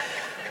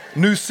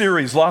New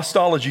series,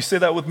 Lostology. Say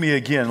that with me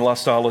again,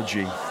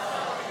 Lostology.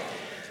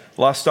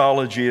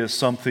 Lostology is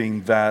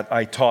something that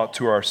I taught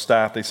to our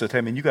staff. They said, hey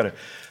man, you got to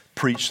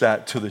preach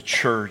that to the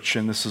church,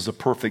 and this is a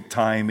perfect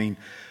timing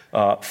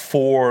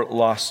for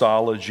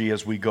Lostology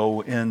as we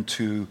go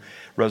into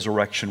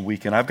Resurrection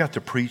Weekend. I've got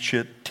to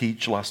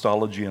teach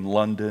Lostology in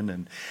London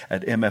and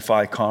at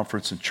MFI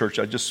conference and church.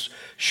 I just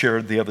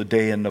shared the other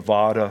day in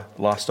Nevada,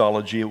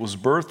 Lostology. It was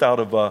birthed out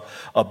of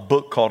a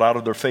book called Out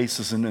of Their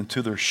Faces and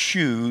Into Their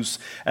Shoes,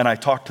 and I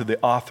talked to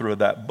the author of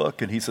that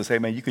book, and he says, hey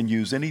man, you can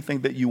use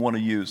anything that you want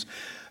to use.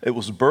 It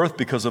was birthed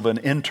because of an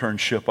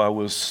internship I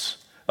was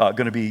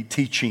going to be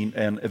teaching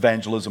an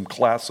evangelism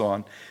class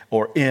on,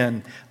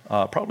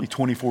 probably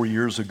 24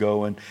 years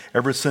ago. And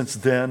ever since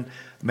then,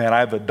 man,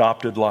 I've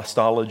adopted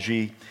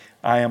Lostology.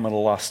 I am a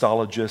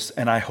Lostologist,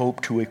 and I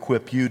hope to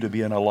equip you to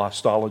be a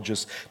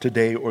Lostologist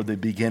today or the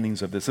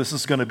beginnings of this. This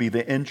is going to be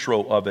the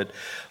intro of it.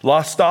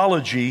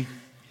 Lostology,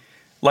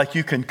 like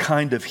you can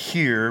kind of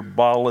hear,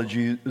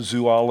 biology,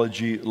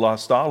 zoology,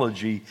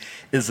 Lostology,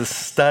 is a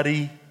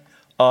study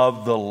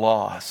of the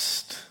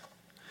lost.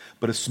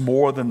 But it's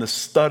more than the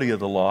study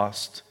of the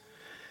lost.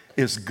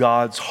 It's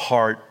God's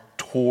heart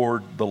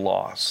toward the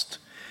lost.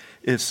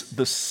 It's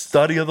the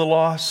study of the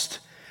lost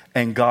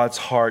and God's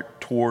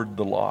heart toward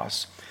the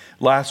lost.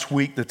 Last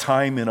week, the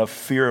timing of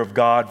fear of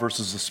God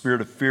versus the spirit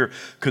of fear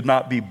could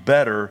not be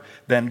better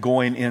than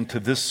going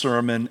into this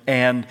sermon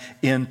and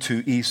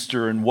into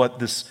Easter and what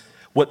this,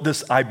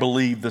 I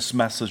believe, this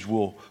message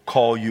will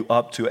call you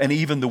up to. And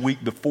even the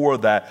week before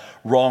that,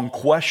 wrong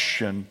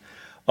question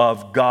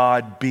of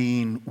God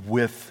being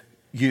with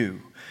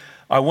you.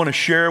 I want to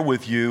share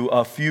with you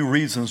a few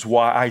reasons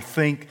why I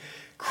think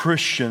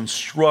Christians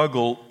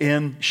struggle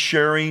in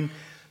sharing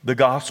the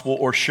gospel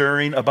or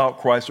sharing about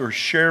Christ or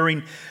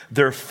sharing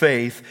their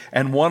faith.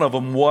 And one of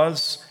them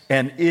was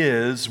and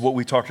is what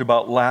we talked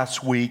about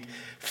last week,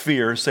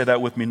 fear. Say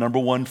that with me. Number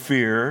one,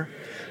 fear.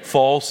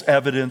 False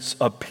evidence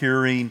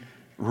appearing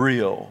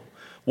real.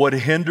 What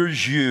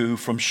hinders you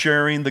from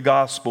sharing the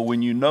gospel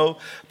when you know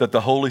that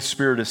the Holy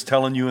Spirit is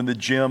telling you in the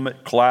gym,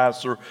 at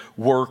class, or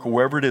work, or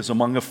wherever it is,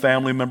 among a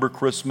family member,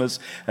 Christmas,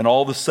 and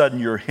all of a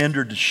sudden you're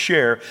hindered to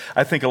share?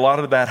 I think a lot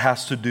of that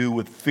has to do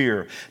with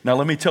fear. Now,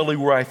 let me tell you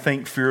where I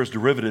think fear is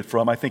derivative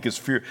from. I think it's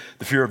fear,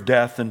 the fear of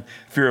death and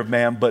fear of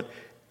man. But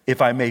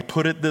if I may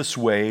put it this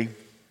way,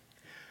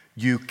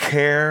 you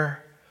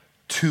care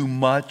too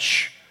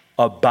much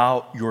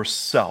about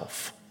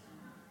yourself.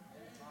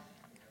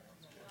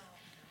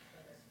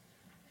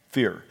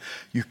 Fear.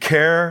 You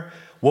care,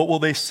 what will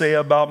they say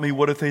about me?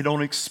 What if they don't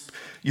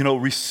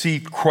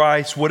receive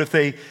Christ? What if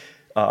they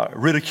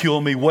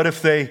ridicule me? What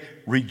if they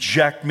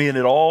reject me? And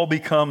it all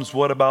becomes,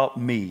 what about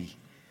me?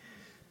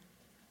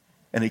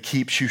 And it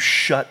keeps you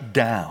shut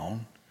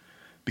down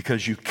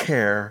because you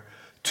care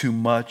too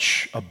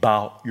much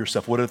about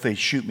yourself. What if they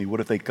shoot me? What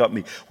if they cut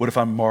me? What if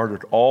I'm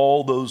martyred?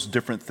 All those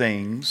different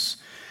things.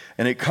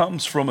 And it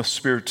comes from a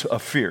spirit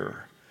of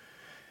fear.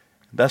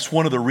 That's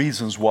one of the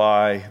reasons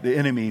why the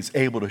enemy is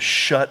able to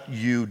shut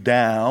you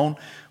down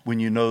when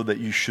you know that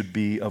you should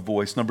be a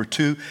voice. Number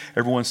two,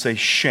 everyone say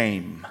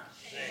shame.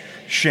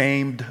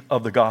 Shamed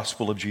of the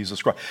gospel of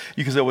Jesus Christ.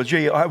 You can say, well,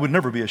 Jay, I would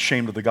never be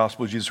ashamed of the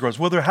gospel of Jesus Christ.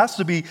 Well, there has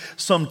to be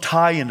some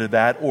tie into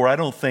that, or I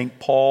don't think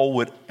Paul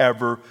would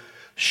ever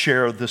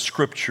share the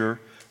scripture,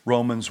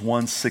 Romans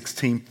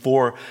 1:16,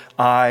 for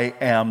I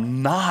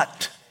am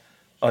not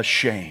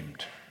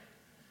ashamed.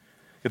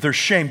 If there's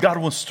shame, God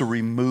wants to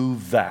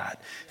remove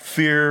that.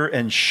 Fear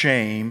and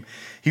shame.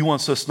 He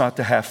wants us not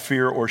to have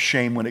fear or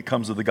shame when it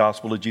comes to the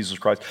gospel of Jesus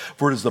Christ.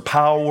 For it is the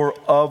power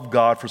of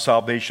God for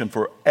salvation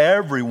for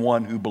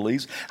everyone who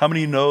believes. How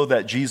many know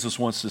that Jesus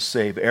wants to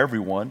save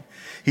everyone?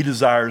 He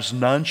desires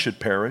none should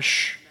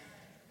perish.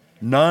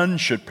 None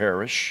should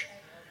perish.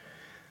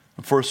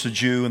 First the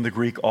Jew and the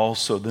Greek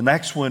also. The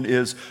next one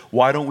is,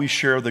 why don't we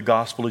share the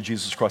gospel of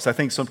Jesus Christ? I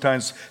think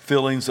sometimes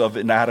feelings of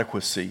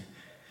inadequacy.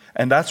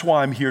 And that's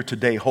why I'm here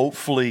today.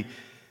 Hopefully,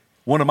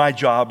 one of my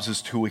jobs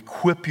is to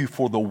equip you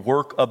for the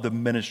work of the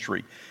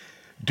ministry.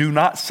 Do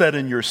not sit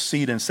in your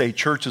seat and say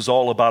church is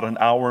all about an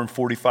hour and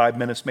 45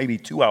 minutes, maybe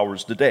 2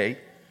 hours today.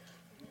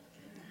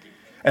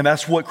 And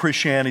that's what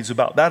Christianity is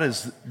about. That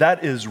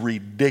is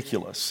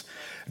ridiculous.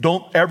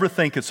 Don't ever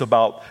think it's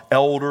about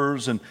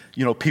elders and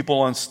people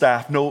on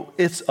staff. No,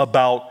 it's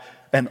about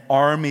an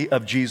army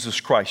of Jesus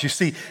Christ. You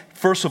see,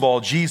 first of all,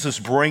 Jesus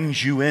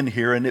brings you in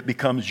here and it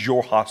becomes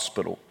your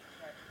hospital.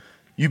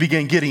 You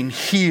begin getting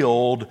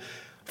healed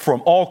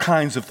from all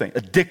kinds of things,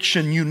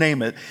 addiction, you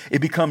name it. It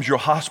becomes your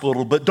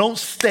hospital, but don't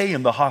stay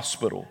in the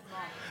hospital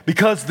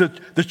because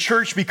the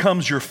church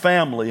becomes your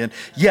family. And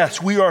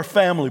yes, we are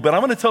family, but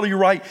I'm going to tell you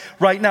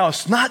right now,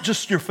 it's not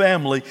just your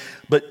family,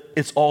 but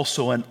it's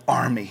also an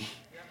army.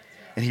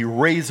 And he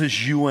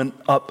raises you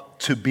up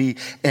to be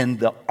in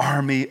the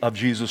army of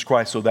Jesus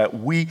Christ so that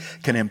we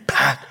can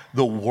impact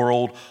the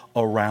world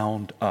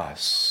around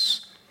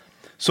us.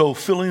 So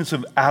feelings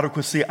of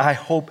adequacy, I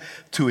hope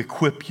to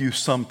equip you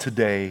some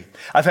today.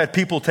 I've had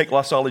people take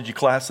Lostology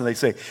class and they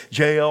say,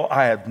 J.L.,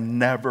 I have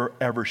never,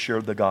 ever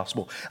shared the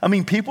gospel. I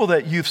mean, people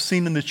that you've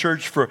seen in the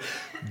church for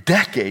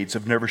decades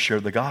have never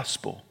shared the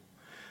gospel.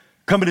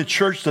 Coming to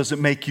church doesn't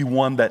make you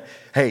one that,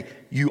 hey,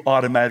 you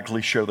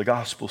automatically share the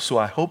gospel. So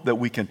I hope that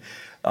we can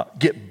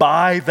get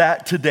by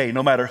that today,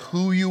 no matter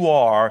who you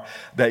are,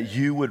 that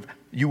you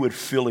would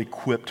feel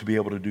equipped to be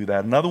able to do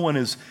that. Another one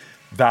is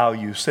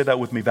values. Say that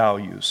with me,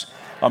 values.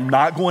 I'm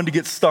not going to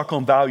get stuck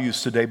on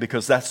values today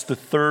because that's the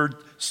third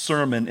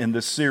sermon in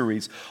this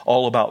series,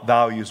 all about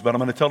values. But I'm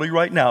going to tell you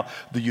right now,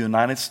 the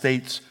United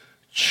States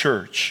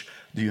church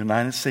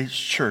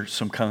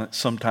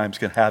sometimes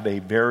can have a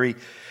very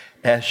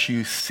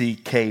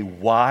SUCKY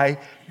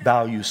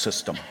value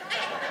system.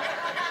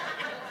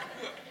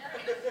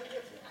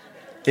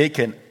 It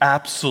can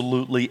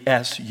absolutely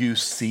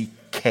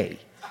SUCK.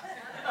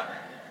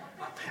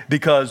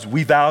 Because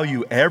we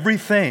value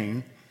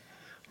everything,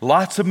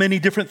 lots of many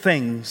different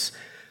things,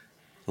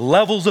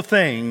 levels of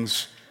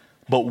things,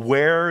 but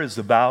where is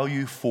the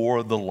value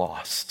for the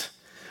lost?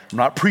 I'm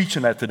not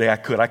preaching that today. I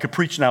could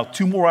preach now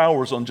 2 more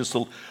hours on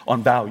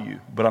value,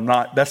 but I'm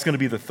not. That's going to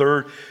be the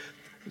third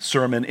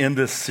sermon in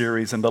this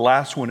series, and the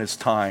last one is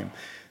time.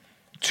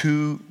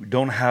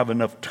 Don't have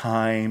enough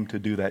time to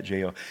do that,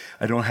 J.O.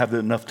 I don't have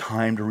enough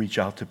time to reach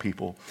out to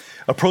people.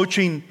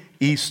 Approaching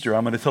Easter,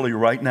 I'm going to tell you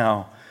right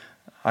now,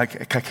 I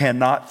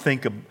cannot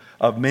think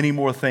of many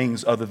more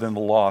things other than the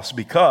lost,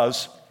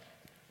 because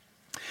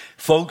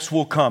folks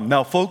will come.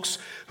 Now, folks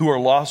who are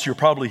lost, you're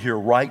probably here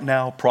right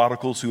now,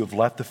 prodigals who have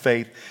left the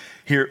faith,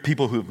 here,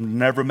 people who have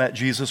never met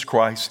Jesus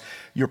Christ.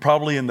 You're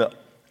probably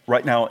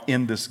right now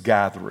in this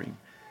gathering.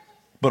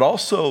 But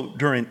also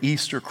during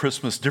Easter,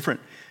 Christmas,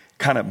 different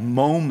kind of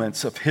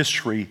moments of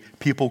history,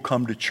 people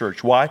come to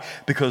church. Why?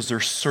 Because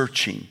they're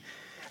searching.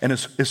 And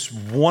it's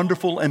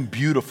wonderful and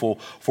beautiful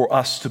for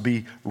us to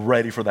be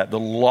ready for that. The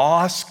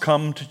lost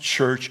come to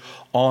church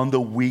on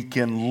the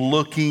weekend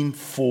looking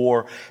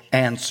for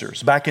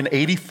answers. Back in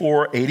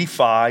 84,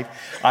 85,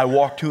 I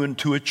walked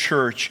into a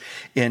church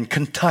in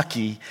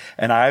Kentucky,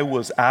 and I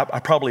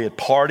probably had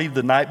partied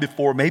the night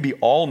before, maybe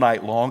all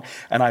night long,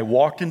 and I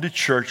walked into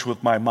church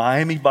with my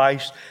Miami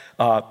Vice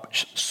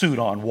suit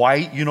on.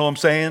 White, you know what I'm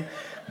saying?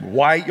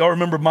 White, y'all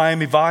remember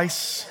Miami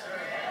Vice?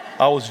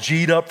 I was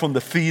G'd up from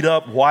the feet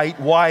up,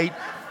 white,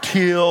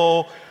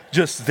 teal,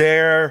 just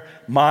there,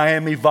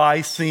 Miami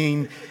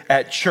Vicing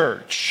at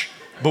church.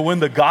 But when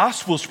the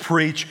gospel's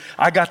preached,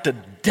 I got the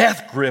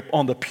death grip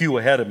on the pew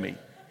ahead of me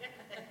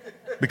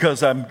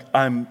because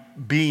I'm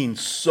being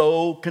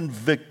so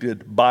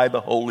convicted by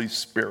the Holy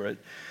Spirit,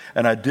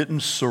 and I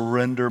didn't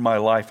surrender my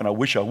life, and I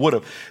wish I would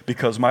have,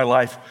 because my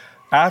life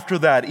after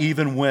that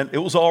it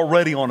was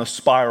already on a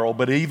spiral,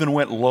 but it even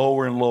went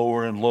lower and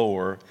lower and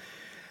lower.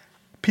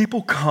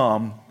 People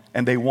come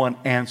and they want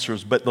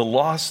answers, but the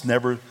lost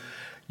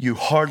you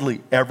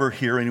hardly ever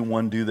hear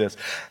anyone do this.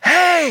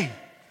 Hey,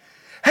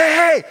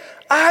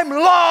 I'm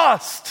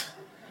lost.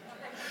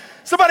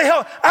 Somebody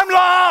help, I'm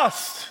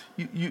lost.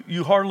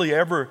 You hardly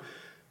ever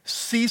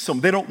see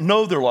some. They don't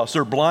know they're lost.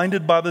 They're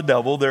blinded by the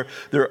devil. Their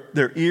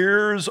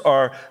ears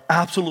are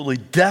absolutely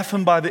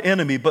deafened by the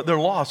enemy, but they're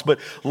lost. But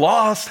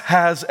lost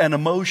has an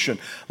emotion.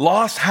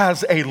 Lost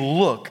has a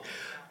look.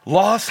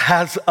 Lost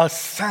has a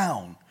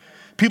sound.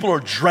 People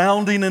are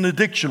drowning in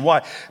addiction.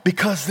 Why?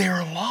 Because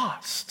they're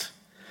lost.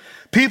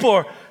 People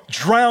are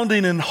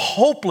drowning in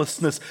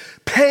hopelessness,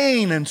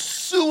 pain, and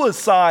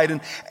suicide, and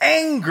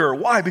anger.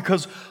 Why?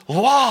 Because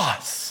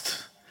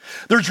lost.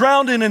 They're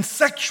drowning in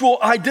sexual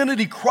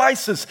identity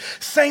crisis,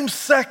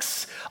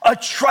 same-sex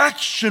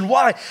attraction.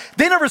 Why?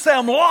 They never say,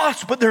 I'm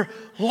lost, but they're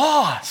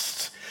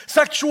lost.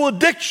 Sexual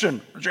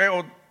addiction.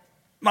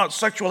 Not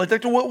sexual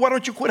addiction. Why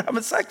don't you quit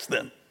having sex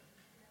then?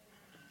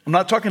 I'm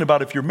not talking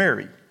about if you're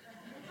married.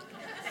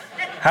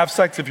 Have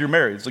sex if you're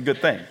married. It's a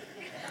good thing.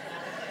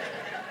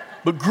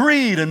 But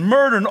greed and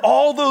murder and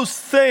all those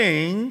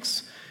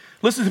things,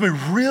 listen to me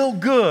real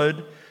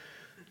good,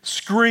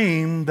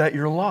 scream that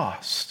you're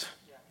lost.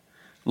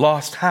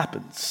 Lost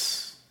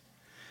happens.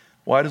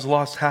 Why does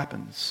lost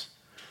happens?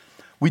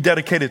 We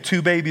dedicated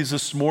 2 babies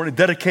this morning,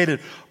 dedicated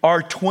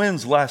our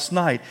twins last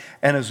night.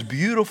 And as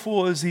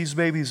beautiful as these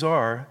babies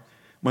are,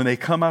 when they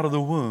come out of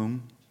the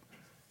womb,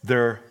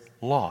 they're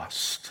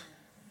lost.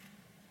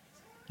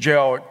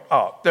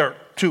 They're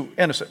too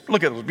innocent.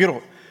 Look at those,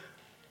 beautiful.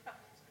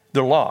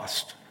 They're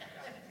lost.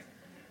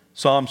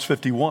 Psalms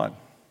 51.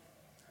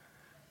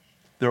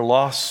 They're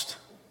lost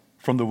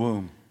from the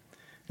womb,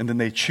 and then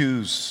they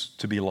choose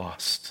to be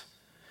lost.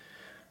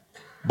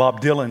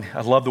 Bob Dylan, I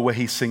love the way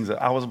he sings it.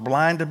 I was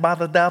blinded by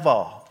the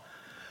devil,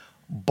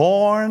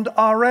 born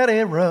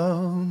already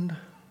ruined.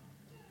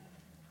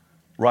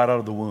 Right out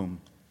of the womb.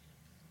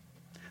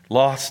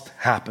 Lost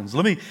happens.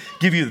 Let me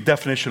give you the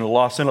definition of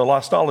lost. In a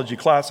lostology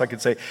class, I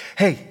could say,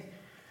 hey,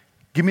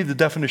 give me the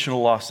definition of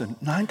lost. And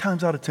 9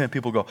 times out of 10,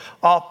 people go,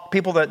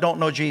 people that don't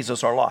know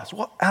Jesus are lost.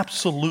 Well,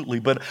 absolutely.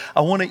 But I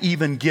want to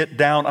even get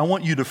down. I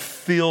want you to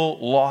feel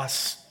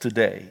lost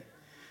today.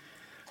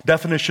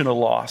 Definition of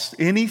lost: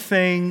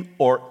 anything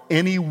or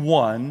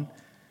anyone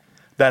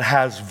that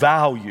has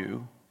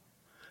value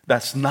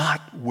that's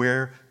not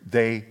where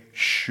they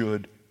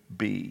should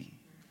be.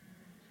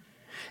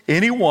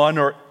 Anyone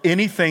or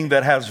anything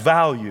that has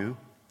value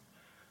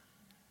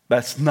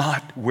that's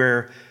not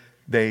where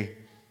they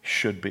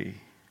should be.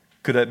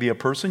 Could that be a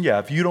person? Yeah,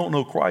 if you don't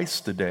know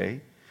Christ today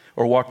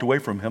or walked away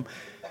from him,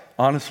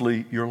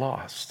 honestly, you're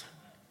lost.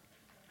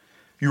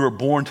 You were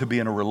born to be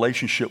in a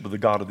relationship with the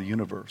God of the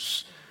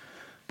universe.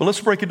 But let's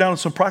break it down to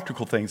some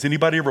practical things.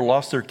 Anybody ever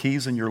lost their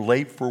keys and you're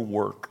late for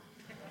work?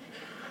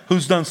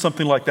 Who's done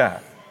something like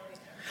that?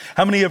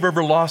 How many have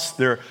ever lost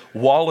their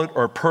wallet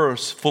or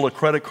purse full of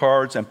credit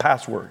cards and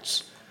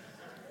passwords?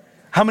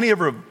 How many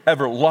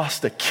ever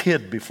lost a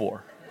kid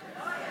before?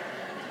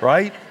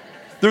 Right?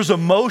 There's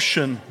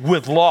emotion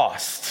with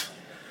lost.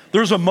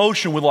 There's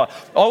emotion with lost.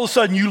 All of a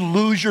sudden you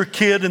lose your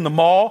kid in the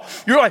mall.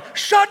 You're like,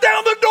 shut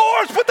down the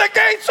doors, put the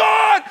gates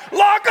on,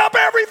 lock up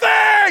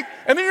everything.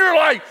 And then you're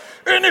like,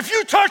 and if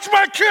you touch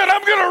my kid,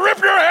 I'm going to rip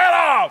your head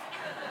off.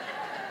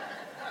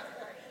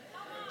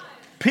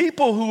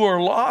 People who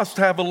are lost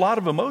have a lot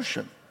of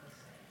emotion.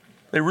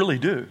 They really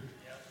do.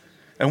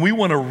 And we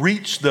want to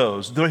reach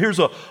those. Here's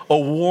a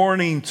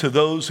warning to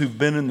those who've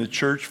been in the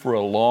church for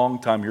a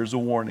long time. Here's a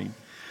warning.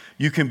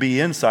 You can be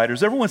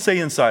insiders. Everyone say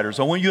insiders.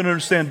 I want you to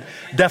understand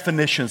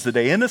definitions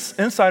today.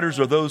 Insiders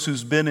are those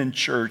who's been in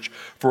church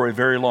for a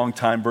very long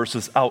time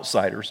versus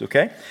outsiders,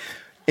 okay?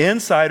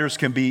 Insiders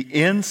can be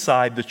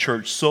inside the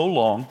church so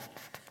long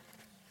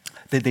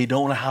that they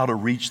don't know how to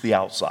reach the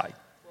outside.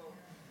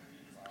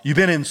 You've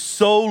been in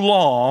so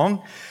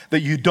long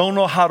that you don't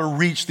know how to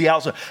reach the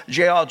outside.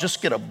 Jay, I'll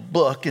just get a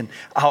book and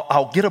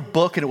I'll get a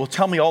book and it will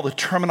tell me all the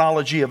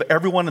terminology of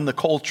everyone in the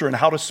culture and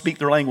how to speak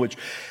their language.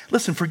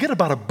 Listen, forget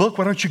about a book.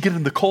 Why don't you get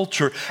in the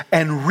culture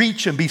and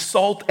reach and be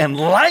salt and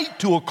light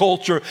to a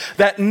culture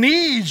that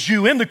needs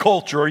you in the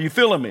culture? Are you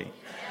feeling me?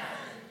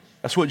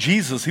 That's what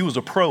Jesus, he was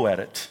a pro at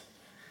it.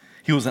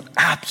 He was an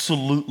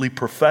absolutely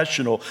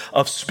professional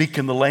of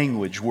speaking the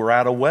language. We're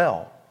at a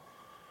well.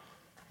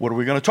 What are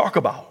we going to talk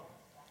about?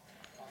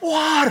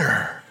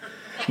 Water.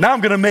 Now I'm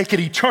going to make it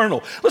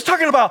eternal. Let's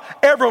talk about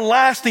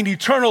everlasting,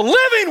 eternal,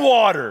 living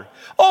water.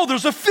 Oh,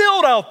 there's a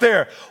field out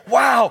there.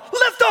 Wow.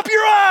 Lift up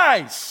your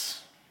eyes.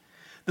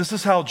 This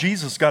is how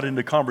Jesus got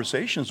into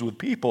conversations with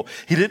people.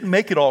 He didn't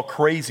make it all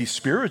crazy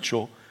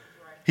spiritual.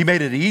 He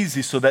made it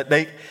easy so that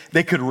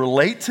they could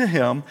relate to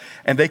him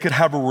and they could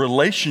have a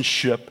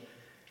relationship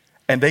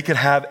and they could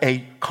have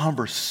a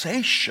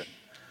conversation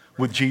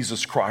with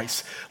Jesus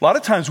Christ. A lot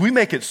of times we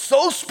make it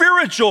so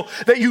spiritual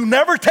that you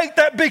never take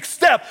that big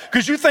step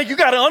because you think you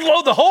got to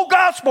unload the whole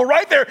gospel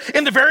right there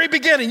in the very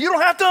beginning. You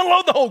don't have to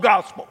unload the whole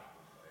gospel.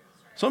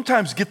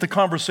 Sometimes get the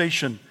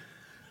conversation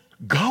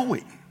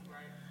going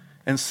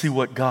and see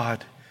what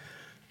God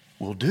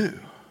will do.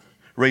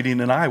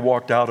 Radine and I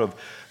walked out of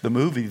the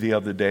movie the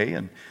other day,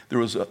 and there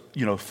was a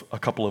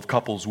couple of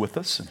couples with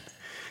us,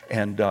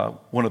 and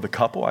one of the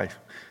couple, I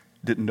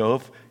didn't know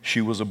if she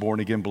was a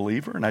born-again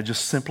believer, and I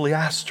just simply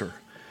asked her,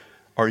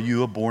 are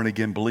you a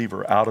born-again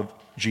believer out of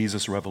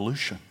Jesus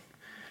Revolution?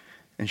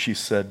 And she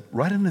said,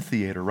 right in the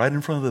theater, right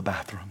in front of the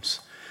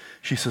bathrooms.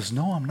 She says,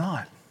 no, I'm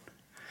not.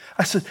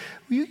 I said,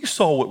 you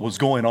saw what was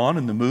going on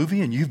in the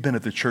movie, and you've been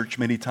at the church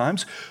many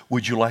times.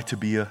 Would you like to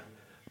be a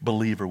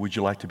believer? Would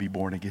you like to be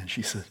born again?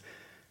 She said,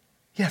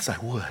 yes, I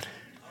would.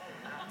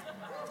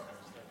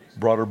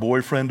 Brought her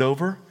boyfriend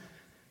over,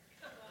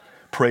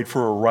 prayed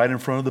for her right in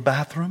front of the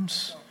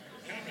bathrooms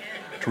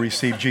to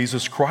receive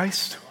Jesus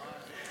Christ.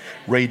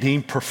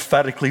 Radine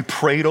prophetically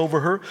prayed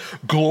over her.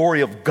 Glory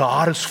of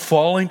God is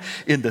falling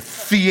in the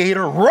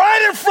theater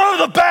right in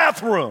front of the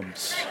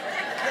bathrooms.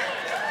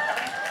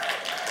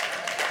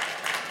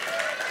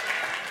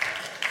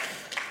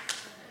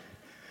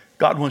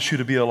 God wants you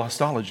to be a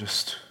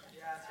lostologist.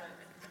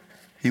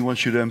 He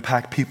wants you to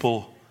impact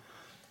people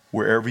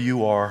wherever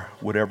you are,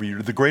 whatever you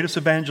do. The greatest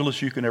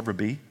evangelist you can ever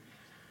be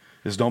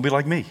is don't be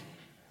like me.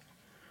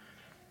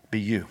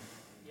 Be you.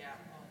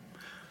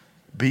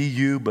 Be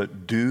you,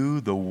 but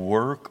do the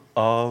work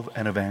of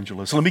an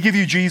evangelist. Let me give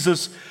you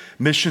Jesus'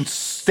 mission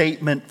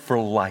statement for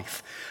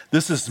life.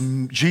 This is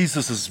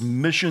Jesus'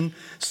 mission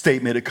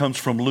statement. It comes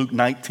from Luke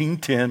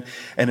 19:10,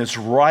 and it's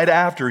right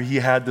after he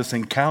had this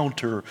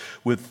encounter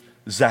with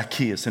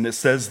Zacchaeus. And it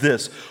says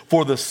this,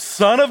 for the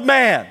Son of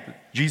Man,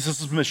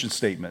 Jesus' mission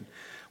statement.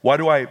 Why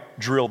do I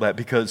drill that?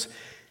 Because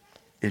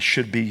it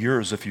should be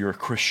yours if you're a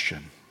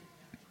Christian.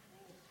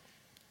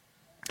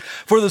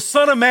 For the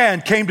Son of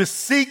Man came to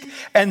seek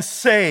and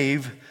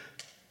save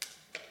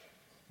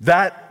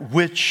that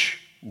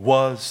which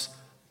was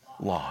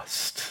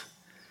lost.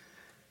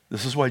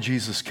 This is why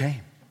Jesus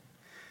came.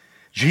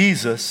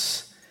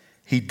 Jesus,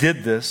 he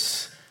did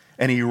this,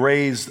 and he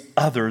raised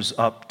others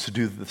up to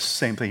do the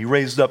same thing. He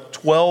raised up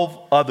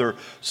 12 other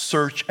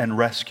search and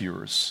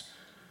rescuers.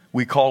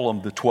 We call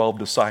them the 12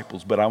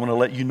 disciples, but I want to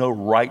let you know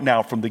right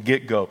now from the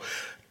get-go.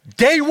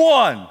 Day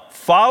one,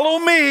 follow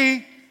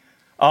me,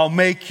 I'll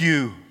make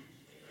you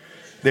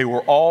They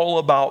were all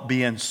about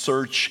being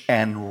search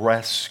and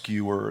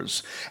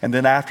rescuers. And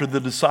then after the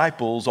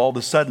disciples, all of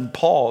a sudden,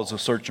 Paul is a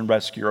search and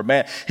rescuer.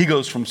 Man, he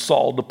goes from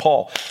Saul to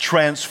Paul,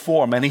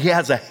 transform, and he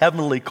has a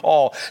heavenly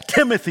call.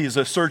 Timothy is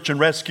a search and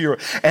rescuer.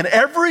 And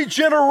every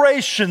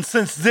generation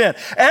since then,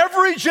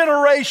 every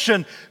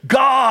generation,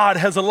 God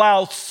has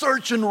allowed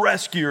search and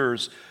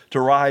rescuers to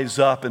rise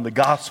up, and the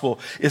gospel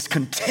is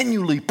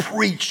continually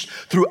preached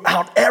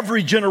throughout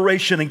every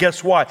generation. And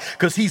guess why?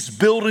 Because he's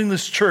building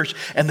this church,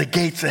 and the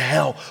gates of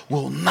hell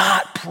will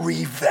not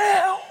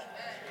prevail.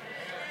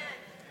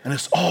 And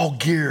it's all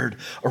geared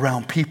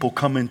around people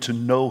coming to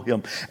know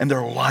him and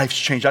their lives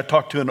change. I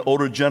talked to an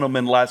older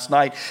gentleman last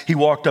night. He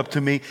walked up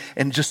to me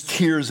and just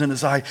tears in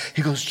his eye.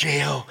 He goes,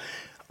 J.O.,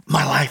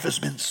 my life has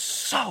been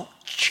so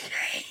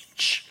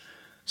changed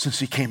since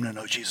he came to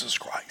know Jesus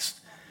Christ.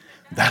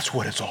 That's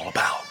what it's all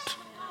about.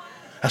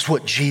 That's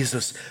what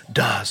Jesus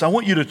does. I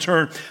want you to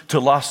turn to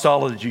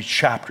Lostology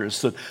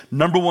chapters. The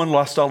number one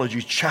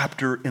Lostology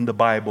chapter in the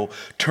Bible.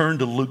 Turn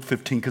to Luke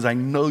 15, because I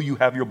know you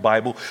have your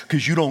Bible,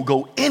 because you don't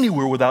go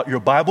anywhere without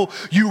your Bible.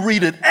 You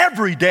read it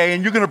every day,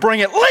 and you're going to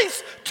bring at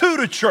least 2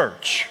 to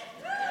church.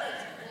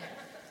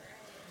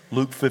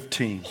 Luke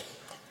 15.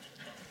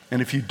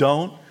 And if you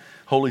don't,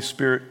 Holy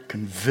Spirit,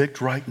 convict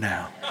right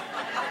now.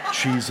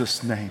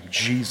 Jesus' name,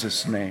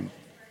 Jesus' name.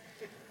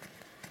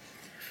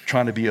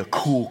 Trying to be a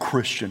cool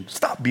Christian.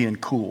 Stop being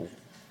cool.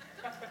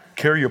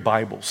 Carry your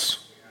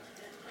Bibles.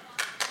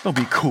 Don't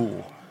be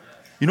cool.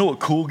 You know what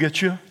cool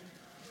gets you?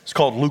 It's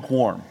called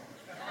lukewarm.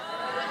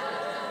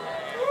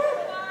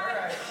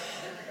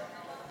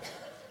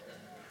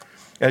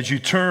 As you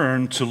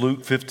turn to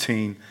Luke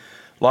 15,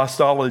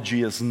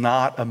 Lostology is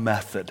not a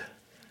method.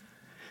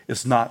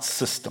 It's not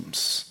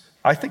systems.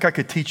 I think I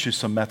could teach you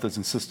some methods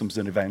and systems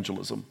in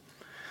evangelism.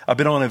 I've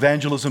been on an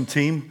evangelism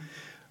team.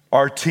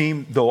 Our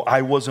team, though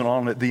I wasn't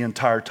on it the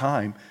entire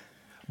time,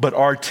 but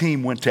our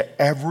team went to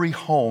every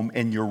home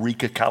in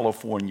Eureka,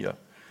 California.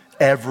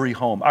 Every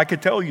home. I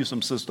could tell you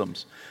some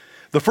systems.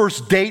 The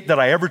first date that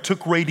I ever took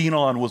Radine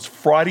on was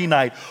Friday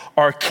night,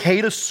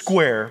 Arcata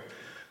Square,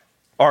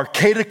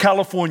 Arcata,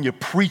 California,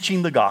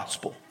 preaching the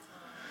gospel.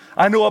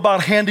 I know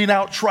about handing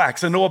out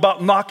tracts. I know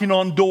about knocking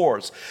on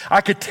doors.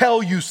 I could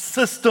tell you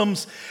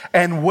systems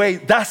and ways.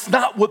 That's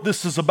not what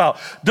this is about.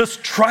 Does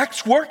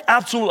tracts work?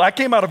 Absolutely. I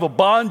came out of a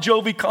Bon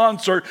Jovi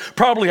concert,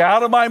 probably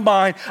out of my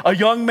mind. A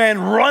young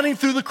man running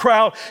through the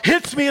crowd,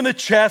 hits me in the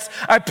chest.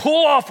 I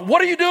pull off.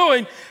 What are you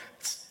doing?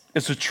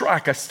 It's a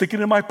tract. I stick it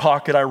in my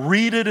pocket. I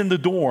read it in the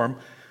dorm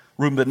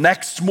room the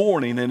next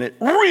morning, and it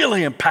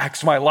really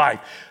impacts my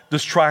life.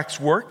 Does tracts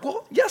work?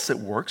 Well, yes, it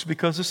works,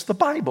 because it's the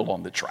Bible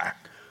on the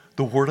tract.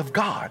 The Word of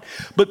God.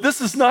 But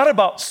this is not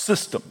about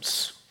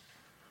systems.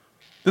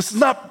 This is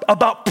not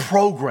about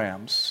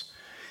programs.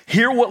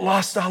 Hear what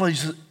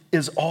Lostology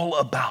is all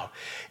about.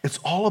 It's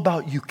all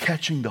about you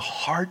catching the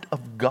heart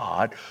of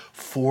God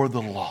for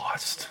the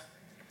lost.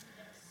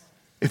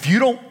 If you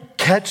don't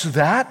catch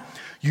that,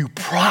 you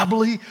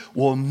probably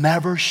will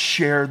never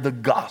share the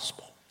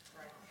gospel.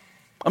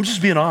 I'm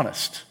just being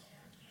honest.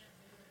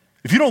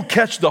 If you don't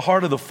catch the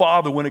heart of the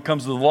Father when it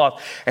comes to the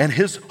lost, and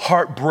his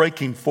heart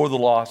breaking for the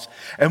lost,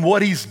 and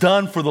what he's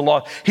done for the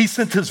lost, he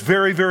sent his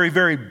very, very,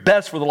 very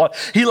best for the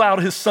lost. He allowed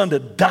his son to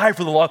die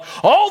for the lost.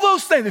 All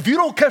those things, if you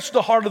don't catch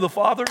the heart of the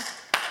Father,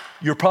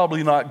 you're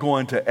probably not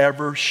going to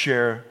ever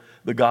share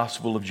the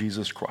gospel of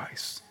Jesus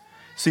Christ.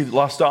 See,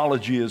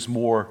 Lostology is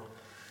more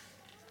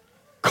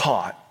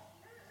caught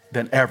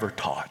than ever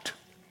taught.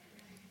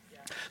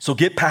 So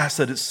get past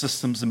that, it's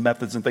systems and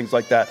methods and things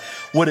like that.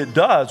 What it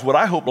does, what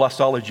I hope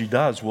Lostology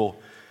does, will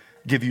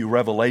give you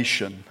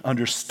revelation,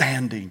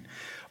 understanding,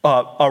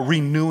 a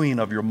renewing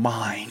of your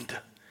mind.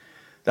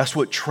 That's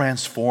what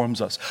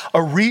transforms us.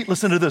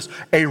 Listen to this,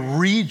 a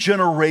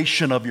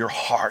regeneration of your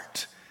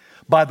heart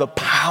by the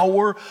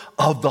power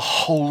of the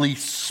Holy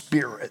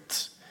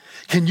Spirit.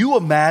 Can you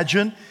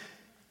imagine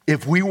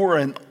if we were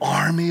an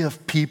army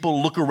of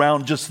people, look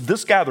around just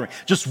this gathering,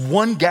 just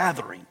one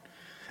gathering,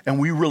 and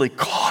we really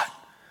caught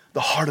the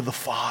heart of the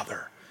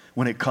Father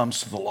when it comes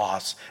to the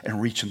lost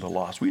and reaching the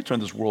lost? We turn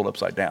this world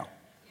upside down.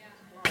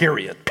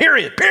 Period.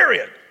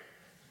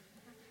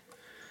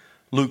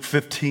 Luke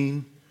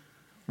 15,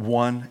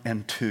 1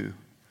 and 2.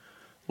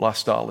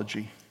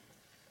 Lostology.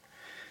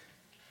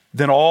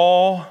 Then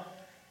all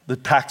the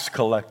tax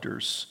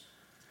collectors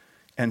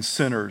and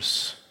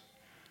sinners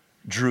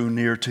drew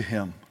near to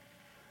him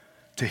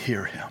to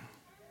hear him.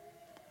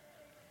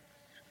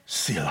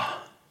 Selah.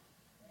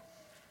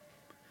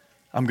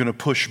 I'm going to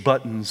push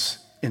buttons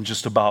in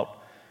just about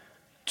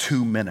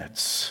 2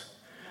 minutes.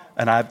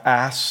 And I've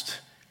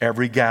asked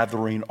every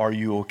gathering, are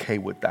you okay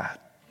with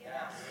that? Yes.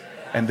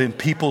 And then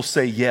people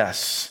say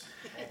yes.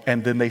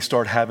 And then they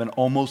start having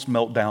almost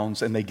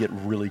meltdowns and they get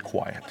really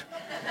quiet.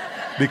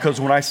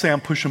 Because when I say I'm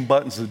pushing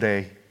buttons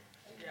today,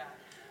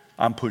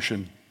 I'm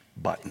pushing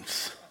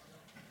buttons.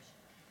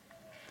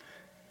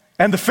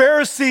 And the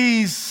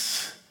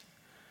Pharisees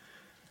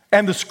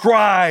and the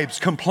scribes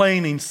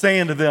complaining,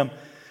 saying to them,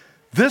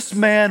 this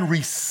man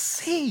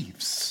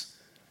receives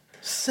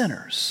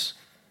sinners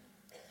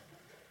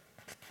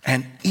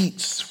and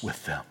eats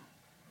with them.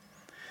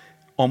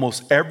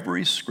 Almost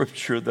every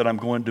scripture that I'm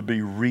going to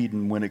be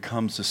reading when it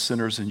comes to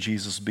sinners and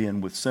Jesus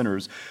being with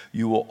sinners,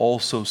 you will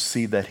also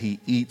see that he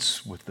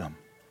eats with them.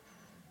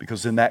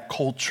 Because in that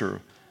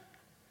culture,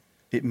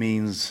 it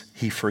means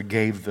he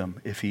forgave them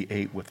if he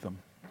ate with them.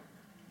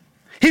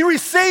 He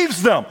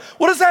receives them.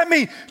 What does that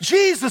mean?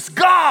 Jesus,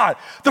 God,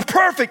 the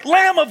perfect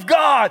Lamb of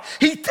God.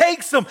 He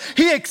takes them.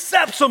 He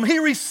accepts them. He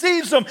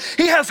receives them.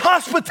 He has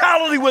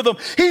hospitality with them.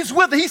 He's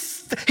with them.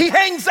 He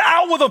hangs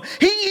out with them.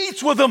 He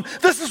eats with them.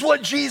 This is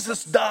what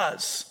Jesus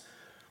does.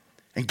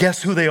 And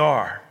guess who they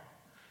are?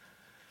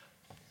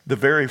 The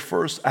very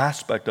first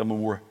aspect of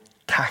them were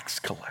tax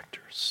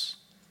collectors.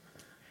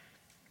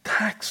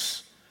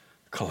 Tax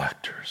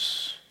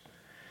collectors.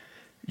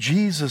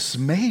 Jesus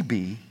may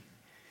be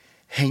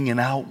hanging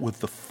out with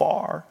the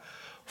far,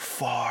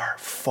 far,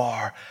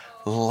 far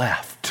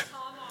left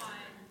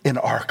in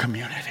our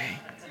community.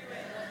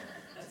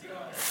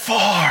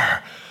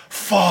 Far,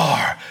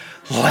 far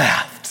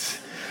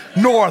left.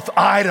 North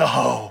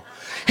Idaho.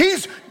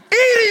 He's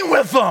eating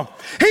with them.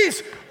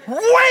 He's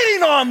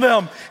waiting on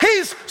them.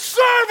 He's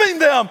serving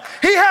them.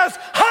 He has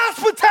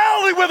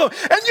hospitality with them.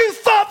 And you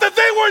thought that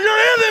they were your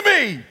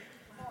enemy.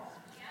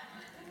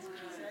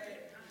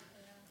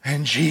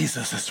 And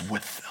Jesus is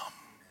with them.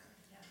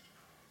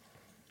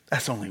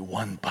 That's only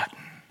one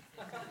button.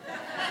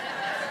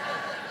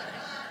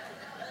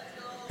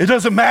 It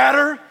doesn't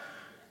matter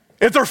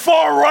if they're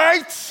far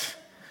right,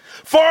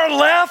 far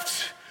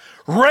left,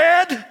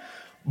 red,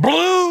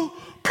 blue,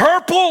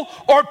 purple,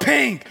 or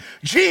pink.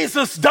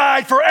 Jesus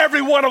died for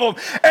every one of them.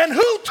 And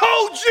who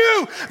told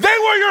you they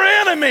were your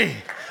enemy?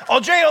 Oh,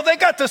 J.O., they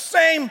got the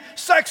same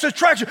sex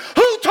attraction.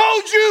 Who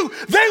told you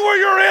they were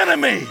your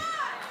enemy?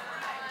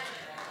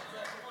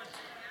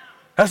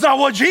 That's not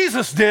what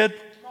Jesus did.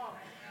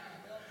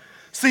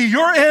 See,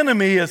 your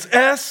enemy is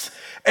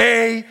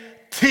S-A-T-A-N.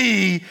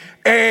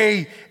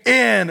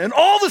 And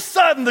all of a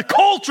sudden, the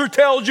culture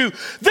tells you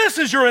this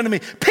is your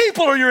enemy.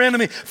 People are your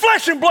enemy.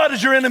 Flesh and blood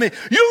is your enemy.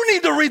 You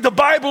need to read the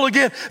Bible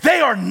again. They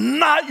are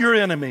not your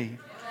enemy.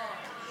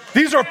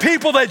 These are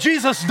people that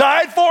Jesus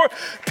died for.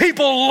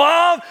 People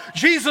love.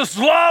 Jesus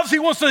loves. He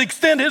wants to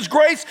extend his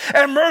grace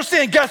and mercy.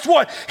 And guess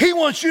what? He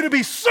wants you to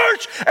be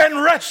search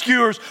and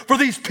rescuers for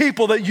these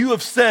people that you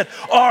have said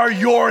are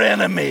your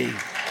enemy.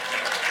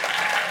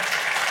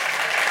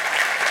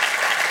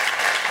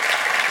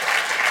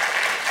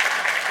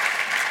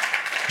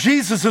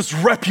 Jesus'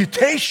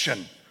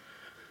 reputation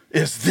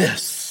is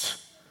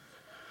this: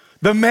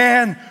 the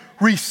man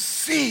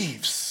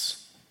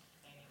receives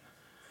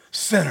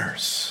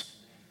sinners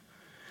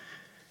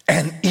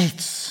and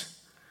eats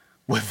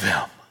with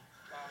them.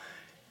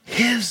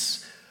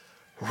 His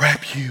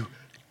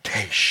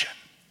reputation.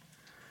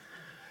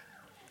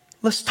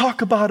 Let's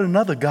talk about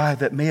another guy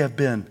that may have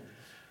been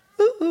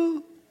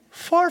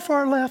far,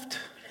 far left.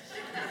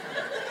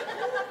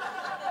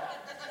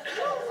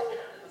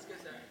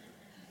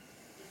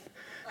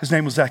 His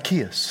name was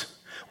Zacchaeus.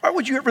 Why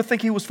would you ever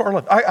think he was far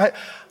left?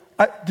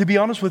 To be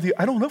honest with you,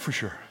 I don't know for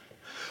sure.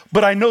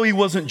 But I know he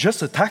wasn't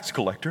just a tax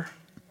collector.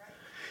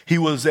 He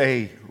was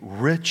a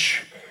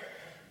rich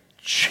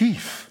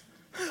chief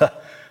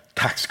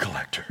tax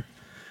collector.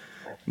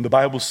 And the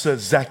Bible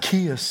says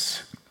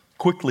Zacchaeus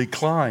quickly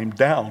climbed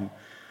down,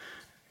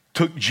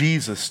 took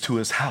Jesus to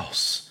his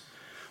house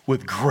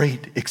with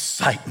great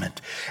excitement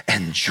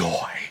and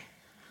joy.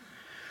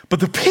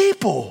 But the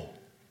people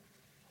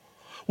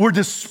were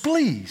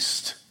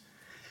displeased.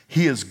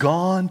 He is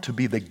gone to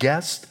be the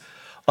guest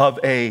of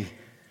a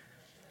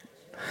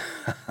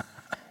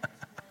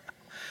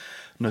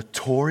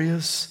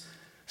notorious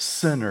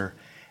sinner,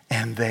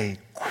 and they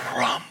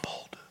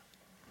grumbled.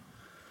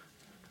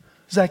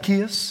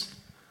 Zacchaeus,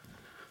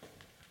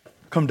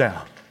 come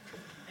down.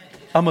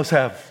 I must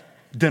have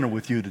dinner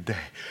with you today.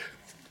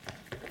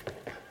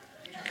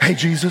 Hey,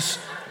 Jesus,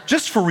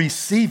 just for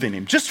receiving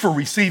him.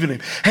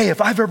 Hey,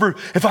 if I've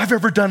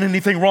ever done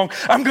anything wrong,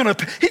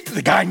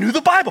 the guy knew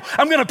the Bible.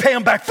 I'm going to pay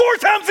him back 4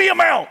 times the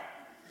amount.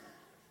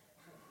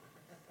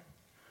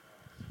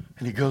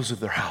 And he goes to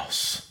their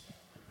house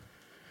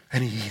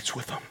and he eats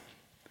with them.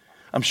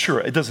 I'm sure,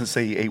 it doesn't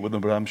say he ate with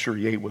them, but I'm sure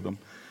he ate with them,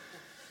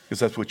 because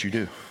that's what you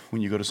do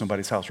when you go to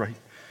somebody's house, right?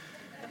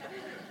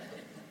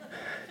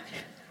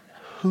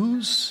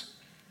 Who's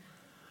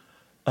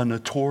a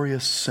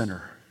notorious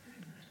sinner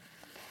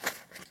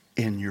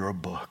in your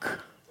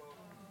book?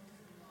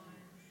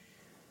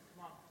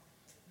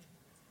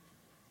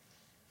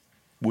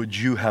 Would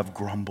you have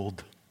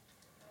grumbled?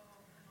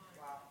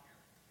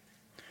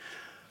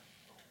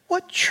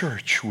 What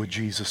church would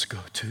Jesus go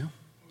to?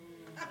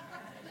 That's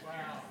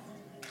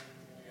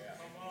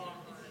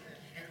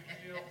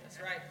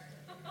right.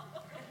 Good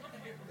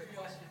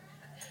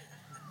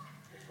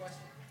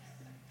question.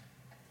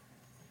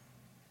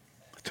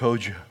 I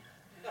told you.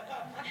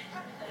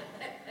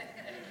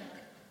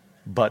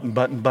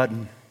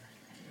 Button.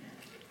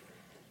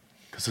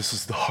 Because this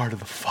is the heart of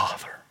the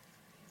Father.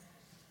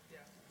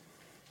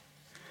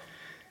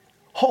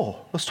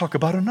 Oh, let's talk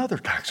about another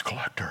tax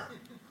collector.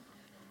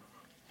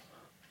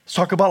 Let's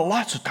talk about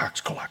lots of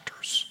tax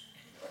collectors.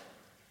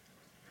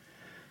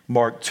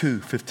 Mark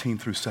 2:15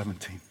 through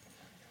 17.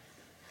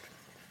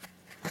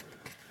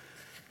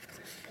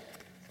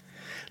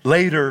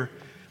 Later,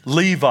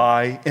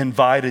 Levi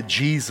invited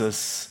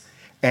Jesus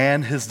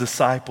and his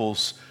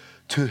disciples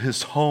to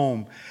his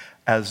home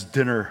as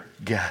dinner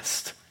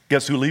guests.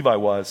 Guess who Levi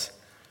was?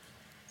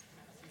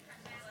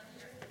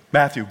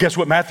 Matthew. Guess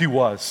what Matthew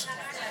was?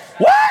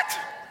 What?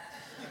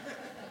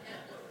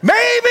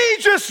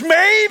 Maybe, just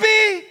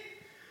maybe,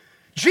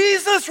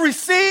 Jesus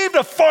received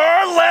a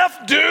far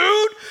left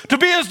dude to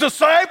be his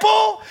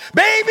disciple?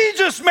 Maybe,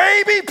 just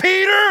maybe,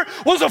 Peter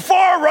was a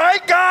far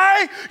right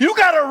guy. You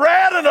got a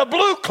red and a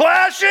blue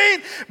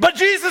clashing, but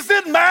Jesus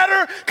didn't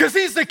matter because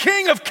he's the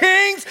King of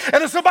Kings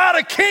and it's about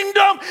a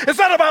kingdom. It's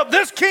not about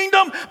this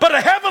kingdom, but a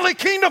heavenly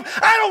kingdom.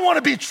 I don't want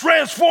to be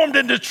transformed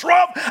into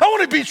Trump. I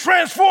want to be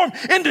transformed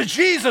into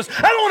Jesus.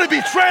 I don't want to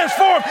be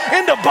transformed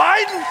into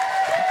Biden.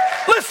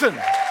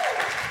 Listen,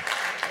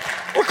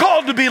 we're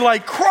called to be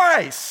like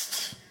Christ.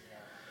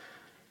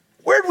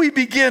 Where do we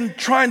begin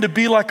trying to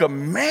be like a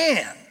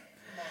man?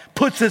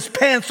 Puts his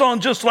pants on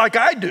just like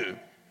I do.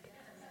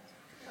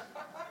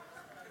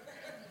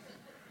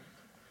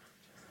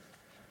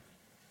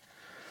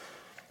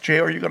 Jay,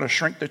 are you going to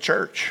shrink the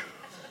church?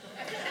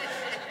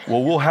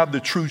 Well, we'll have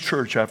the true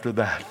church after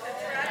that.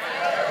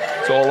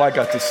 That's all I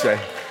got to say.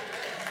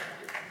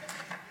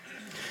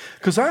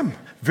 Because I'm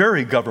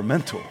very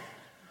governmental.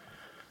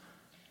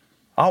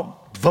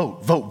 I'll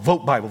vote,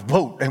 Bible,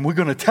 vote, and we're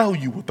going to tell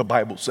you what the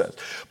Bible says.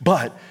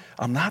 But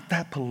I'm not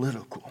that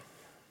political.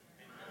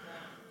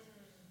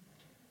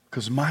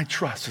 Because my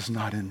trust is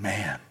not in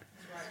man.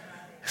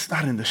 It's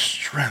not in the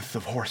strength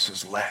of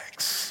horses'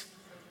 legs.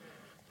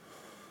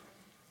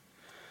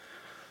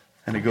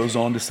 And it goes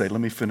on to say,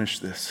 let me finish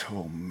this.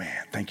 Oh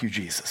man, thank you,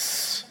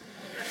 Jesus.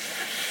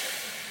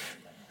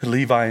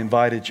 Levi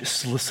invited,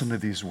 just listen to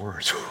these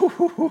words.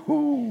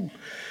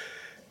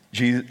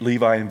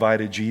 Levi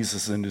invited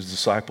Jesus and his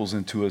disciples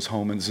into his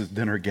home as a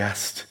dinner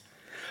guest,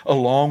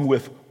 along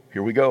with,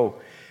 here we go,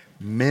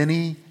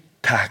 many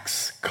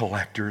tax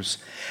collectors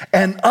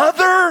and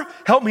other,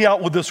 help me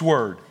out with this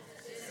word.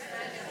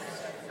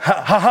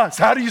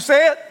 How do you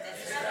say it?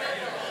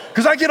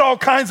 Because I get all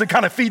kinds of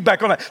kind of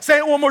feedback on that. Say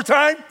it one more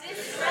time.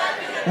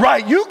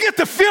 Right, you get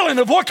the feeling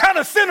of what kind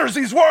of sinners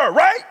these were,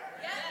 right?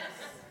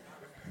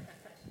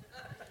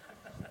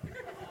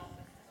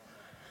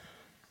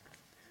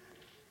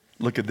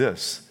 Look at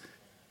this.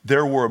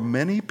 There were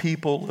many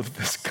people of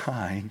this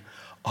kind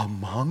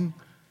among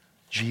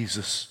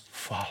Jesus'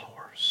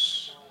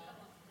 followers.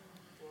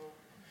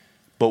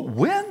 But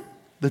when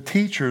the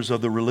teachers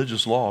of the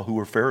religious law, who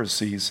were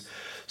Pharisees,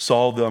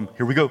 saw them,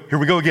 here we go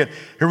again,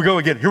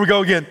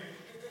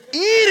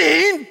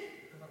 eating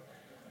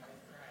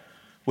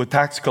with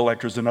tax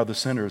collectors and other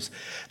sinners,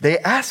 they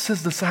asked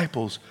his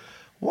disciples,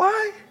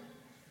 why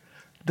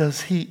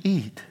does he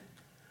eat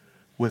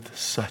with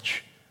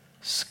such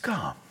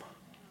scum?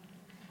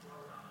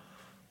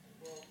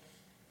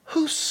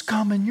 Who's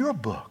scum in your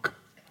book?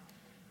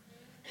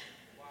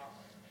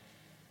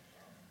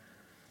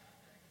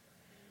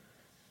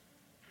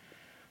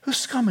 Who's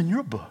scum in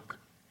your book?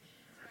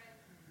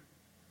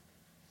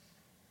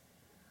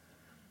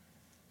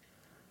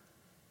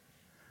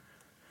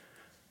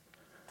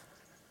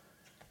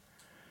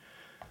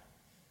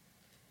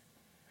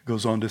 It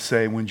goes on to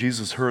say, when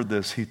Jesus heard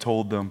this, he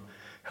told them,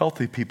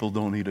 healthy people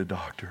don't need a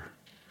doctor.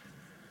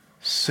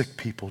 Sick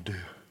people do.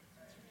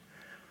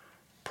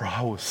 Bro,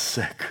 I was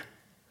sick.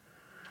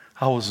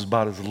 I was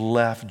about as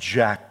left,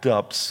 jacked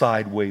up,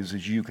 sideways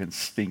as you can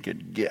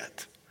stinking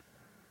get.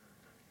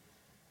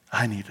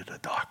 I needed a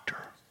doctor.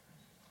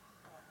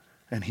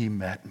 And he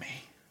met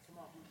me.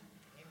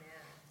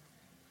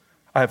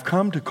 I have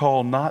come to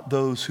call not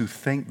those who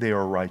think they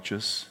are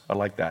righteous. I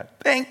like that.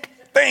 Think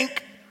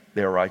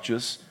they are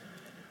righteous.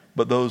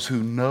 But those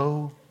who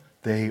know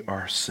they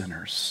are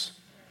sinners.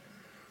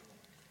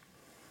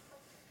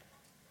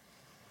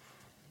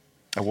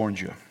 I warned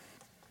you.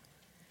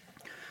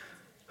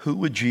 Who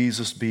would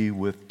Jesus be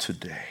with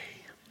today?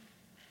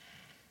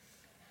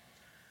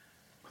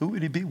 Who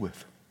would he be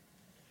with?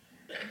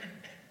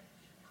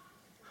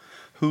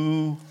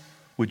 Who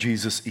would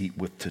Jesus eat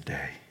with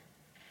today?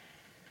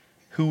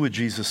 Who would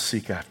Jesus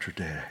seek after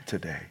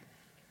today?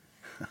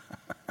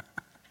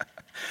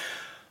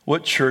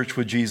 What church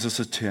would Jesus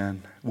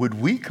attend? Would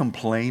we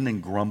complain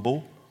and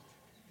grumble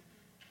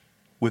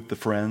with the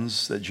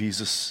friends that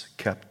Jesus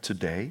kept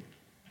today?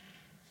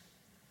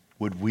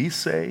 Would we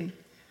say,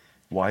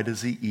 why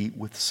does he eat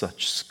with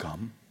such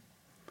scum?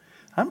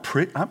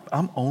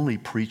 I'm only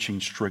preaching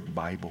strict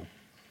Bible.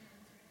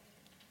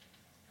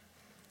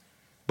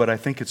 But I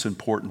think it's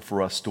important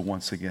for us to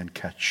once again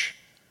catch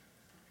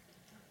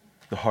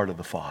the heart of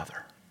the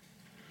Father.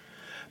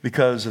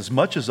 Because as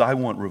much as I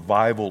want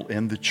revival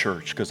in the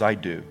church, because I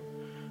do,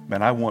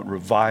 man, I want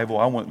revival,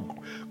 I want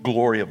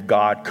glory of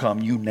God come,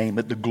 you name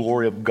it, the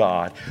glory of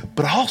God.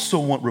 But I also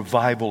want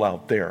revival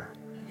out there.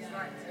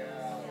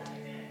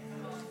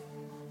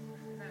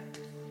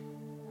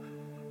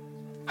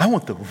 I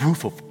want the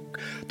roof of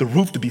the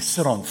roof to be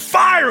set on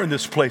fire in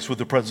this place with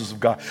the presence of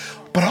God.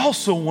 But I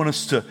also want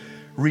us to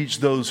reach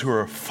those who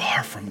are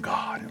far from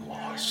God and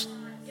lost.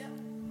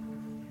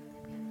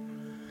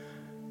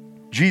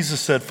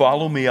 Jesus said,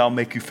 follow me, I'll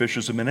make you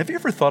fishers of men. Have you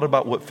ever thought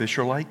about what fish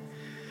are like?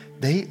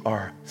 They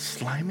are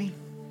slimy.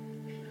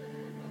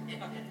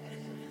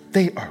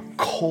 They are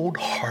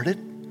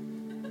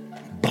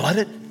cold-hearted,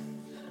 blooded.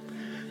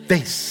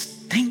 They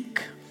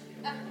stink.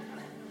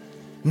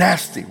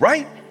 Nasty,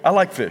 right? I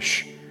like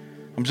fish.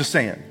 I'm just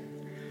saying.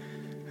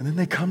 And then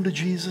they come to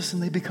Jesus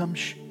and they become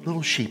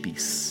little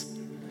sheepies.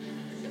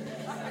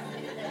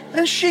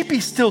 And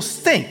sheepies still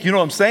stink, you know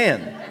what I'm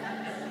saying?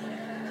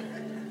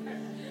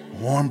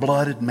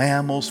 Warm-blooded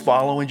mammals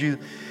following Jesus.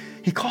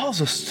 He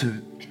calls us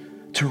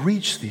to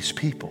reach these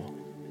people.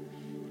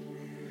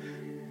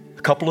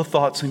 A couple of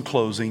thoughts in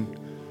closing.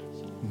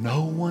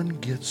 No one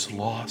gets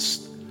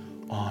lost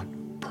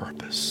on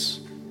purpose.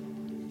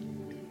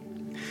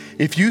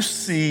 If you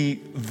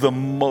see the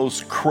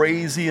most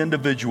crazy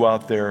individual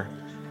out there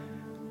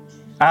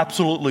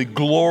absolutely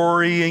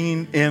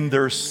glorying in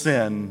their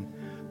sin,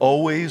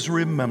 always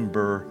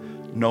remember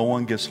no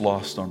one gets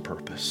lost on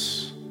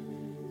purpose.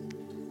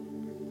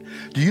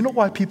 Do you know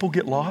why people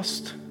get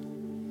lost?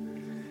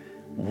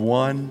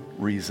 One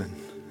reason.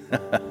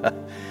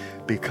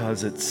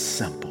 Because it's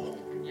simple.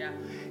 Yeah.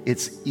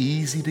 It's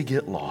easy to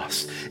get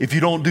lost. If you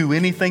don't do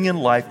anything in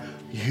life,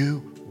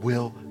 you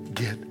will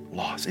get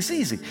lost. It's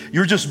easy.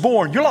 You're just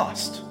born, you're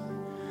lost.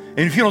 And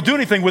if you don't do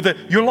anything with it,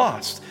 you're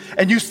lost.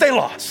 And you stay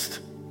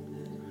lost.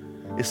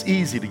 It's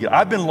easy to get.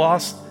 I've been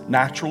lost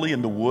naturally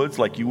in the woods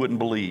like you wouldn't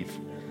believe.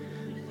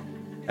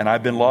 And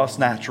I've been lost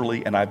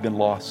naturally and I've been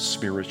lost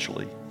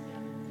spiritually.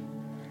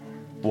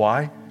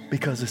 Why?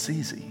 Because it's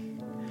easy.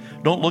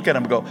 Don't look at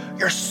them and go,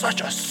 you're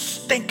such a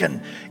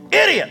stinking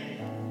idiot.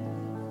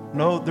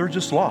 No, they're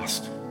just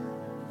lost.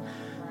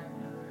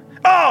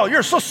 Oh,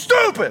 you're so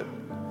stupid.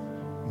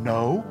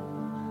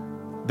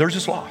 No, they're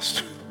just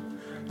lost.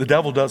 The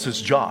devil does his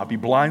job. He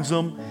blinds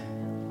them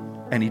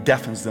and he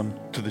deafens them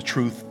to the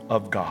truth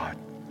of God.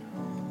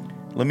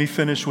 Let me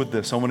finish with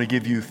this. I want to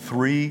give you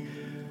three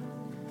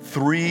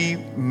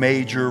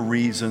major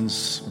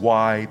reasons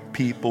why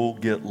people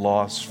get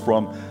lost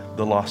from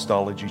the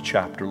Lostology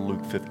chapter,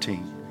 Luke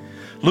 15.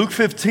 Luke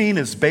 15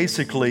 is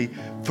basically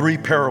 3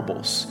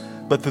 parables,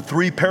 but the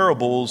 3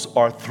 parables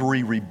are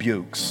 3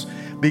 rebukes.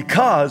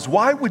 Because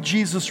why would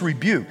Jesus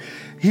rebuke?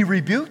 He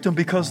rebuked them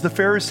because the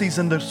Pharisees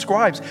and the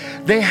scribes,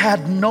 they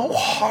had no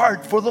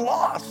heart for the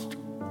lost.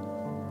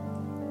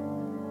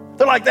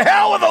 They're like, the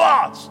hell with the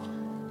lost.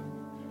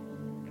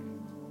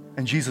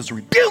 And Jesus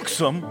rebukes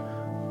them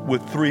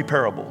with 3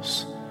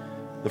 parables.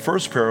 The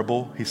first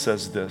parable, he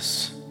says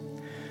this: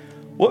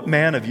 what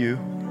man of you,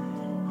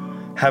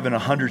 having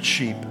 100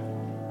 sheep,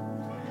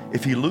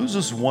 if he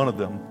loses one of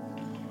them,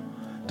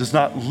 does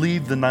not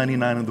leave the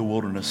 99 in the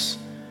wilderness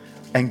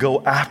and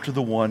go after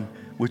the one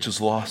which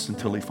is lost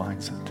until he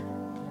finds it?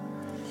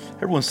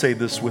 Everyone say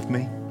this with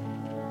me.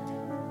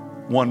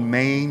 One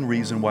main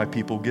reason why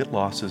people get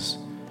lost is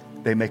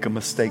they make a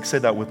mistake. Say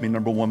that with me.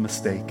 Number 1,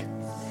 mistake.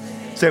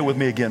 Say it with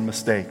me again,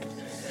 mistake.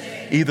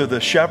 Either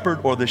the shepherd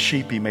or the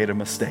sheepy made a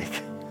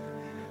mistake.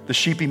 The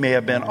sheepy may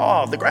have been,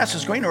 oh, the grass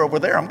is greener over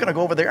there. I'm going to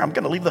go over there. I'm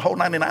going to leave the whole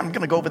 99. I'm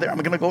going to go over there. I'm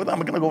going to go over there.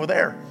 I'm going to go over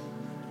there.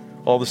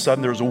 All of a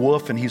sudden, there's a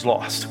wolf and he's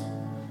lost.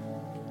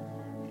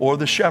 Or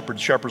the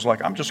shepherd's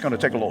like, I'm just going to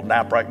take a little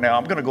nap right now.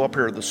 I'm going to go up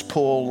here to this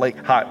pool, lake,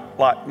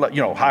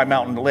 high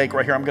mountain lake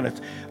right here. I'm going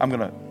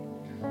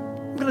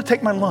to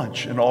take my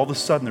lunch. And all of a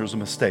sudden, there's a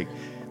mistake.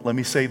 Let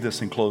me say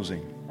this in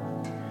closing.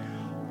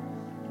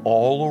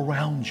 All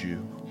around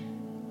you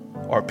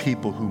are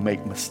people who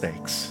make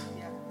mistakes.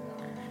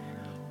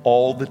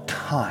 All the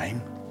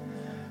time,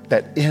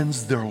 that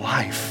ends their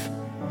life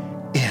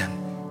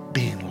in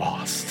being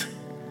lost.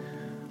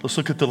 Let's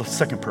look at the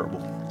second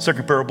parable.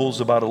 Second parable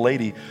is about a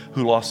lady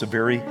who lost a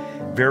very,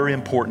 very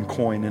important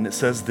coin. And it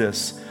says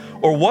this: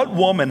 or what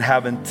woman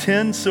having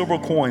 10 silver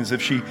coins,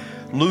 if she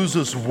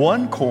loses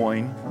one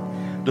coin,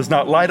 does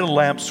not light a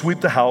lamp, sweep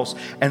the house,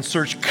 and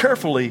search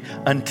carefully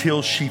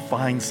until she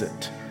finds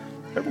it?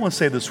 Everyone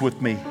say this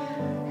with me.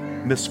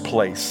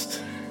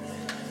 Misplaced.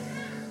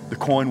 The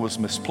coin was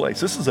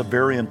misplaced. This is a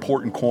very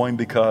important coin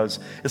because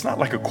it's not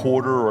like a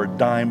quarter or a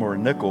dime or a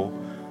nickel.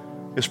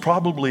 It's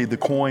probably the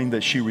coin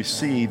that she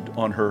received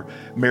on her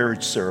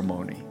marriage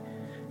ceremony.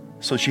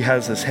 So she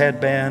has this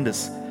headband.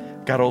 It's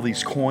got all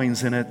these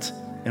coins in it.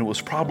 And it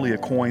was probably a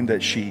coin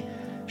that she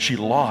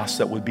lost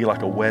that would be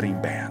like a wedding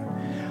band.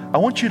 I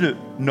want you to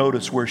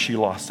notice where she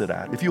lost it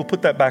at. If you'll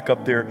put that back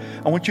up there,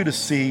 I want you to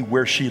see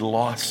where she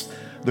lost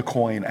the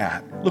coin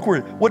at. Look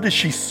what does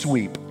she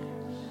sweep?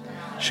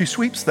 She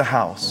sweeps the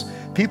house.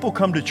 People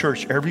come to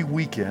church every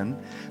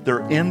weekend.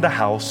 They're in the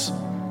house.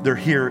 They're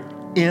here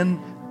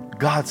in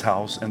God's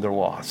house and they're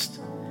lost.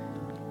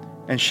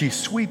 And she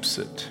sweeps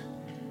it.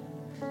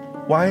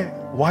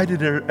 Why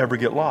did it ever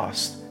get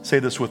lost? Say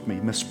this with me.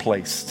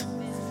 Misplaced.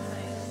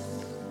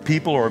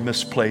 People are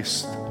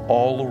misplaced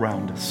all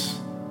around us.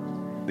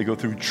 They go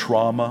through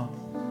trauma.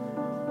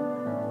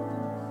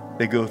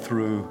 They go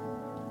through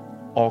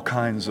all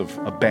kinds of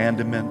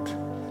abandonment,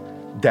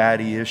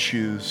 daddy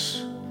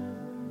issues,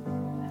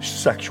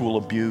 sexual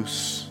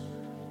abuse,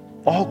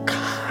 all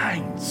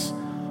kinds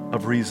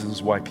of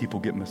reasons why people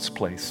get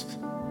misplaced.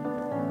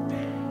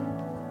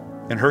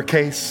 In her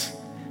case,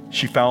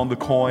 she found the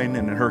coin,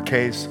 and in her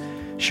case,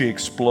 she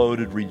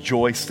exploded,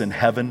 rejoiced in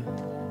heaven.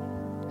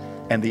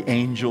 And the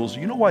angels,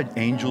 you know why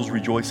angels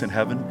rejoice in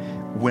heaven?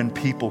 When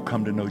people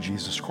come to know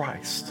Jesus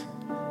Christ.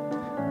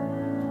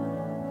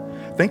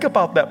 Think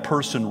about that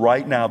person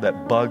right now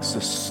that bugs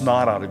the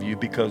snot out of you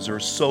because they're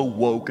so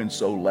woke and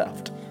so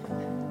left.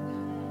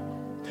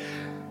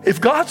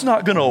 If God's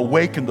not going to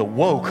awaken the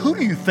woke, who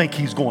do you think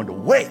he's going to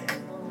wake?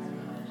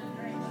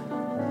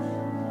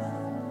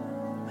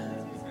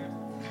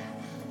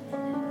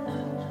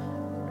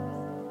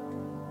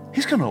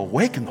 He's going to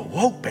awaken the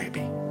woke,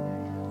 baby.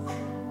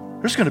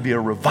 There's going to be a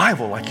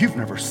revival like you've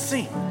never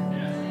seen.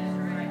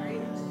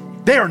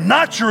 They are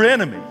not your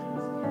enemy.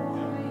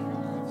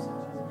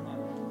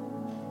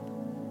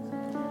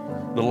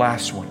 The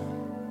last one,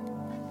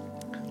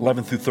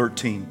 11 through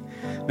 13.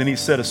 Then he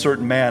said, a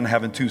certain man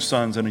having 2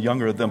 sons, and a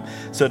younger of them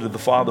said to the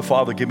father,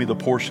 Father, give me the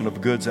portion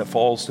of goods that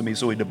falls to me.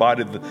 So he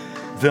divided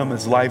them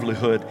his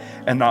livelihood.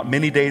 And not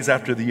many days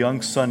after, the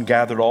young son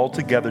gathered all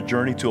together,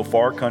 journeyed to a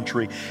far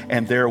country,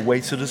 and there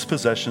wasted his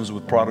possessions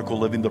with prodigal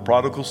living. The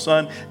prodigal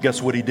son,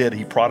 guess what he did?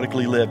 He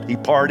prodigally lived. He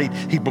partied.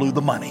 He blew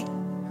the money.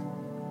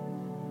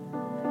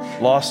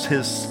 Lost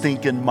his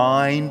stinking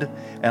mind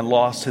and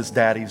lost his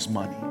daddy's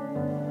money.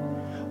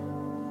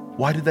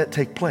 Why did that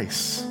take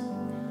place?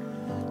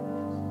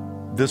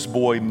 This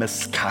boy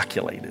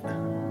miscalculated.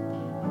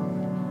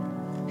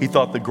 He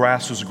thought the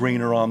grass was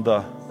greener on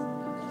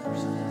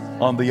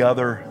the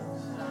other.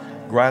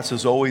 Grass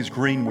is always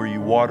green where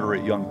you water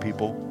it, young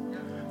people,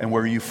 and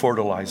where you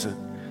fertilize it.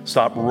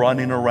 Stop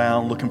running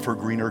around looking for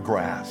greener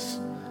grass.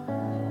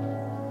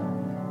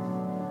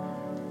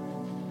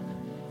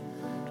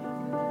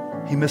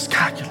 He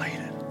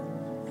miscalculated.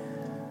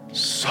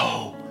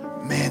 So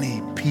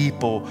many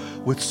people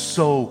with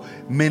so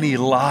many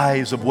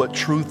lies of what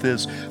truth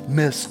is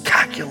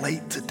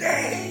miscalculate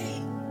today.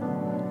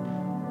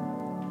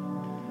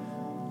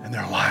 And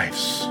their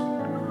lives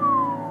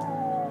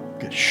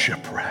get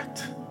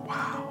shipwrecked.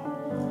 Wow.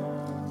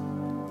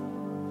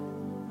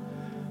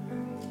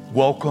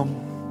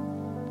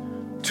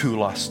 Welcome to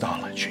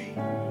Lostology,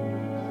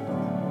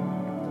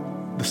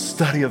 the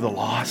study of the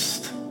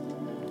lost.